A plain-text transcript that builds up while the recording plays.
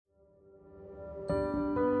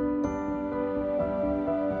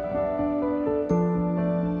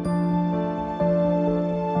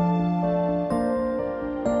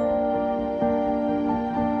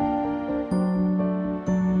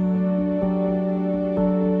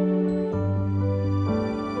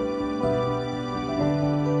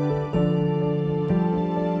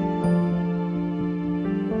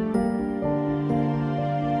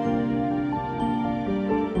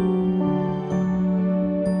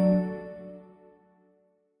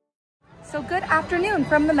So good afternoon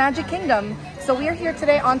from the Magic Kingdom. So we are here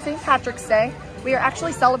today on St. Patrick's Day. We are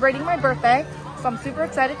actually celebrating my birthday, so I'm super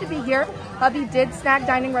excited to be here. Hubby did snag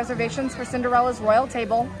dining reservations for Cinderella's royal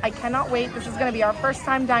table. I cannot wait. This is going to be our first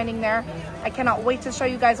time dining there. I cannot wait to show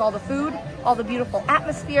you guys all the food, all the beautiful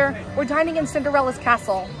atmosphere. We're dining in Cinderella's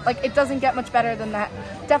castle. Like, it doesn't get much better than that.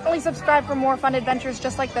 Definitely subscribe for more fun adventures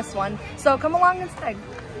just like this one. So come along inside.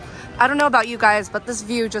 I don't know about you guys, but this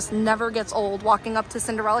view just never gets old, walking up to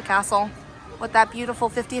Cinderella Castle with that beautiful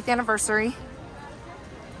 50th anniversary.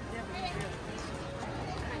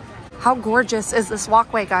 How gorgeous is this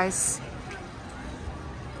walkway, guys?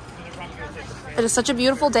 It is such a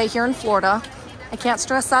beautiful day here in Florida. I can't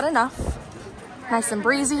stress that enough. Nice and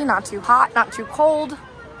breezy, not too hot, not too cold.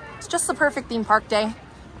 It's just the perfect theme park day.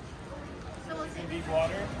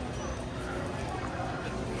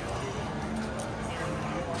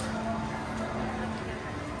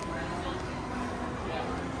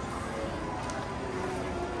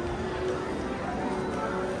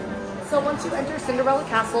 So once you enter Cinderella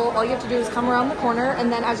Castle, all you have to do is come around the corner,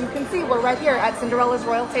 and then as you can see, we're right here at Cinderella's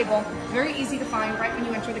royal table. Very easy to find right when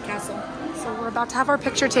you enter the castle. So we're about to have our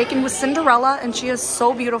picture taken with Cinderella, and she is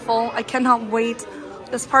so beautiful. I cannot wait.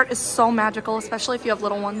 This part is so magical, especially if you have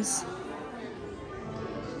little ones.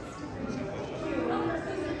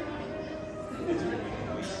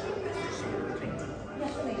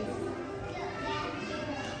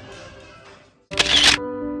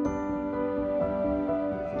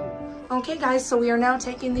 Okay guys, so we are now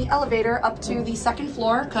taking the elevator up to the second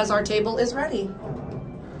floor because our table is ready.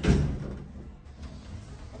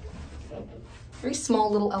 Very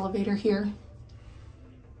small little elevator here.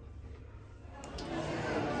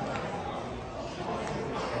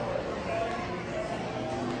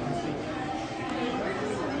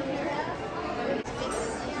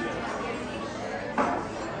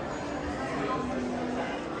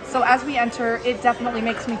 So as we enter, it definitely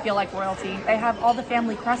makes me feel like royalty. They have all the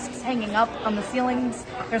family crests hanging up on the ceilings.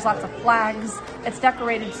 There's lots of flags. It's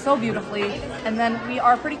decorated so beautifully. And then we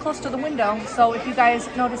are pretty close to the window. So if you guys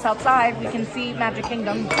notice outside, we can see Magic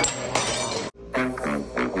Kingdom.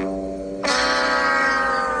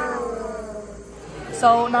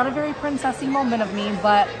 So not a very princessy moment of me,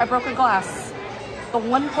 but I broke a glass. The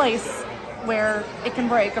one place where it can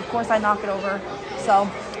break, of course I knock it over.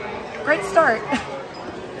 So great start.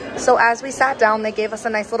 So as we sat down, they gave us a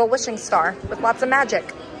nice little wishing star with lots of magic.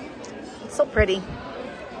 It's so pretty.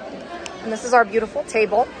 And this is our beautiful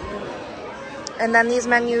table. And then these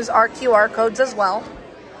menus are QR codes as well.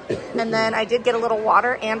 And then I did get a little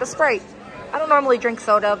water and a Sprite. I don't normally drink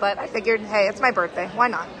soda, but I figured, hey, it's my birthday. Why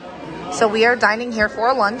not? So we are dining here for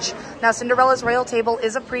a lunch. Now, Cinderella's royal table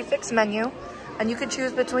is a prefix menu, and you could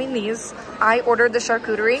choose between these. I ordered the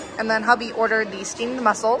charcuterie, and then hubby ordered the steamed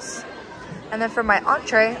mussels. And then for my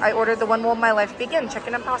entree, I ordered the When Will My Life Begin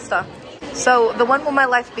chicken and pasta. So the When Will My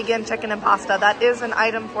Life Begin chicken and pasta, that is an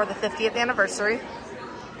item for the 50th anniversary.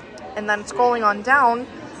 And then scrolling on down,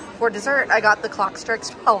 for dessert, I got the clock strikes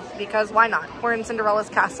 12 because why not? We're in Cinderella's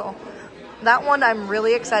castle. That one I'm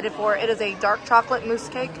really excited for. It is a dark chocolate mousse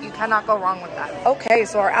cake. You cannot go wrong with that. Okay,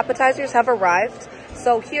 so our appetizers have arrived.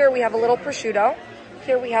 So here we have a little prosciutto.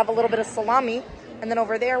 Here we have a little bit of salami. And then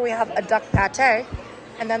over there we have a duck pate.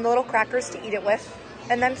 And then the little crackers to eat it with,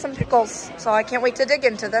 and then some pickles. So I can't wait to dig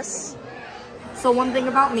into this. So one thing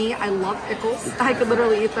about me, I love pickles. I could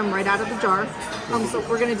literally eat them right out of the jar. So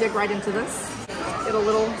we're gonna dig right into this. Get a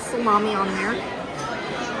little salami on there.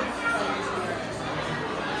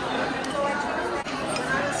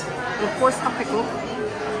 And of course, a pickle.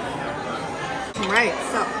 All right,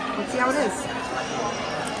 so let's see how it is.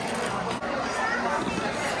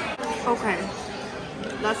 Okay.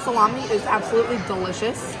 That salami is absolutely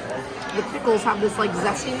delicious. The pickles have this like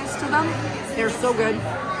zestiness to them. They're so good.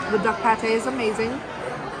 The duck pate is amazing.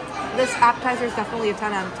 This appetizer is definitely a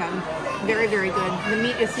 10 out of 10. Very, very good. The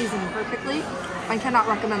meat is seasoned perfectly. I cannot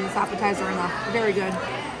recommend this appetizer enough. Very good.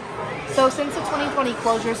 So since the 2020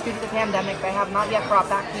 closures due to the pandemic, they have not yet brought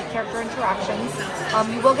back new character interactions.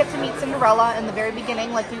 You will get to meet Cinderella in the very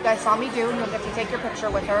beginning like you guys saw me do, and you'll get to take your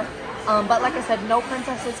picture with her. But like I said, no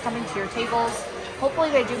princesses coming to your tables.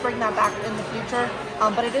 Hopefully they do bring that back in the future,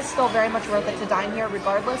 but it is still very much worth it to dine here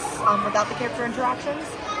regardless, without the character interactions.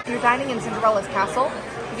 If you're dining in Cinderella's castle,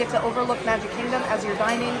 you get to overlook Magic Kingdom as you're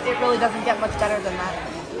dining. It really doesn't get much better than that.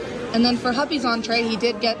 And then for hubby's entree, he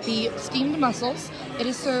did get the steamed mussels. It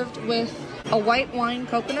is served with a white wine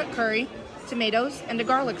coconut curry, tomatoes, and a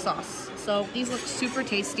garlic sauce. So these look super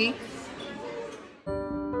tasty.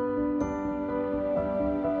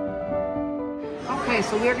 Okay,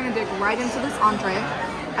 so we are gonna dig right into this entree.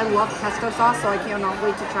 I love pesto sauce, so I cannot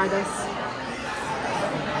wait to try this.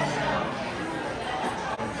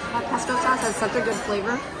 That pesto sauce has such a good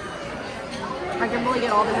flavor. I can really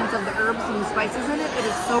get all the hints of the herbs and the spices in it. It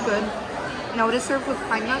is so good. Now it is served with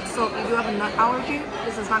pine nuts, so if you do have a nut allergy,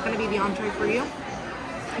 this is not going to be the entree for you.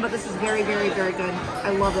 But this is very, very, very good.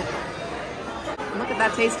 I love it. And look at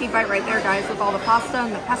that tasty bite right there, guys, with all the pasta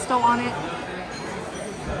and the pesto on it.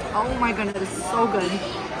 Oh my goodness, this is so good.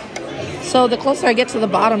 So the closer I get to the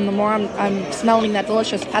bottom, the more I'm smelling that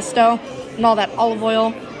delicious pesto and all that olive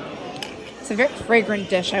oil. It's a very fragrant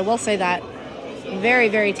dish, I will say that. Very,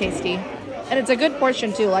 very tasty. And it's a good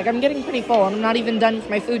portion too. Like, I'm getting pretty full and I'm not even done with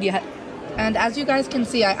my food yet. And as you guys can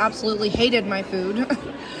see, I absolutely hated my food.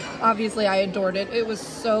 Obviously, I adored it. It was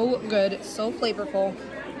so good, so flavorful.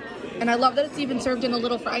 And I love that it's even served in a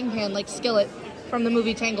little frying pan like skillet from the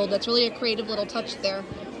movie Tangled. That's really a creative little touch there.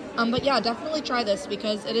 But yeah, definitely try this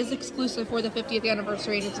because it is exclusive for the 50th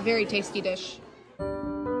anniversary and it's a very tasty dish.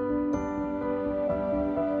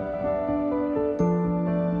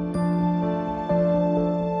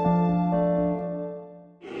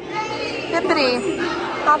 Hippity,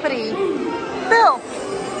 hoppity, Bill!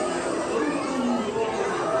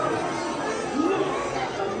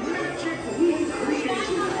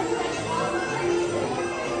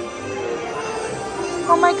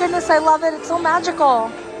 Oh my goodness, I love it. It's so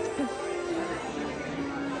magical.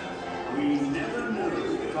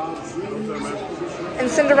 And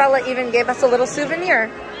Cinderella even gave us a little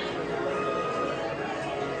souvenir.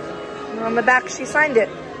 And on the back, she signed it.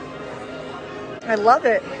 I love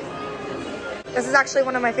it. This is actually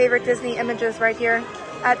one of my favorite Disney images right here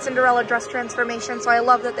at Cinderella Dress Transformation. So I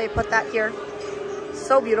love that they put that here.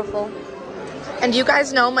 So beautiful. And you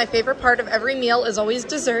guys know my favorite part of every meal is always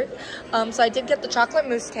dessert. So I did get the chocolate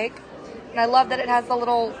mousse cake. And I love that it has the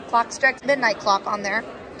little clock strike midnight clock on there.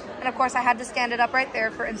 And of course I had to stand it up right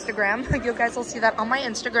there for Instagram. You guys will see that on my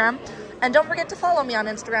Instagram. And don't forget to follow me on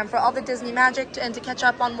Instagram for all the Disney magic and to catch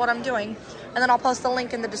up on what I'm doing. And then I'll post the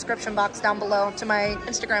link in the description box down below to my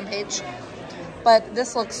Instagram page. But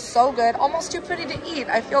this looks so good. Almost too pretty to eat.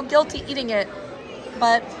 I feel guilty eating it.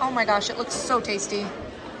 But oh my gosh, it looks so tasty.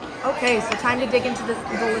 Okay, so time to dig into this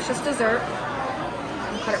delicious dessert.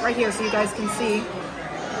 I'll cut it right here so you guys can see.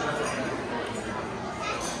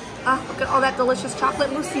 Ah, look at all that delicious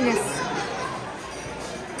chocolate moussiness.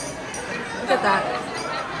 Look at that.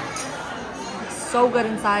 It's so good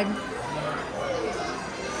inside.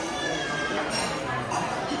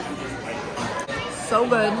 So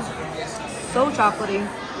good. So chocolatey.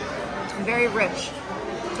 Very rich.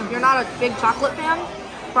 If you're not a big chocolate fan,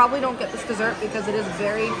 probably don't get this dessert because it is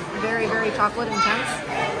very, very, very chocolate intense.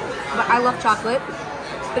 But I love chocolate.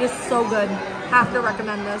 It is so good. Have to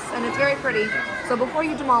recommend this. And it's very pretty. So before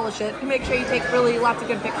you demolish it, make sure you take really lots of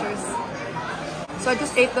good pictures. So I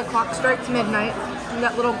just ate the clock strikes midnight and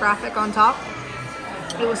that little graphic on top.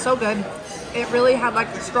 It was so good. It really had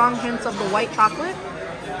like strong hints of the white chocolate.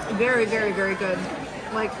 Very, very, very good.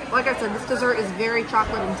 Like I said, this dessert is very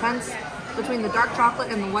chocolate intense. Between the dark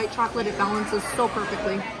chocolate and the white chocolate, it balances so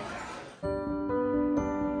perfectly.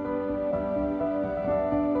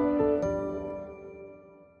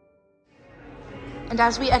 And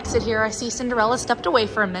as we exit here, I see Cinderella stepped away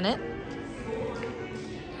for a minute.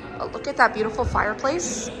 Oh, look at that beautiful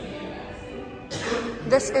fireplace.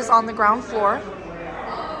 This is on the ground floor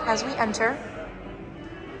as we enter.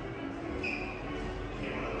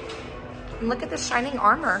 And look at this shining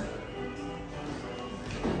armor.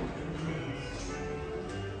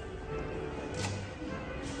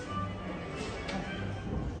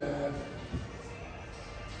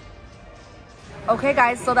 Okay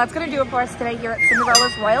guys, so that's gonna do it for us today here at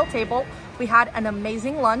Cinderella's Royal Table. We had an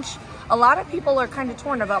amazing lunch. A lot of people are kind of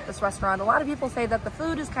torn about this restaurant. A lot of people say that the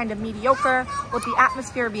food is kind of mediocre with the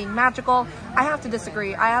atmosphere being magical. I have to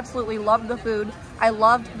disagree. I absolutely loved the food. I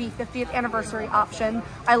loved the 50th anniversary option.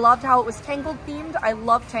 I loved how it was Tangled themed. I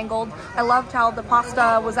loved Tangled. I loved how the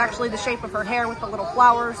pasta was actually the shape of her hair with the little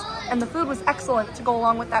flowers. And the food was excellent to go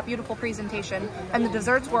along with that beautiful presentation. And the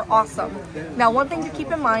desserts were awesome. Now, one thing to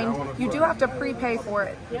keep in mind, you do have to prepay for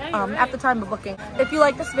it at the time of booking. If you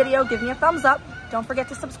like this video, give me a thumbs up. Don't forget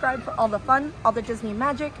to subscribe for all the fun, all the Disney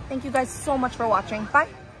magic. Thank you guys so much for watching. Bye.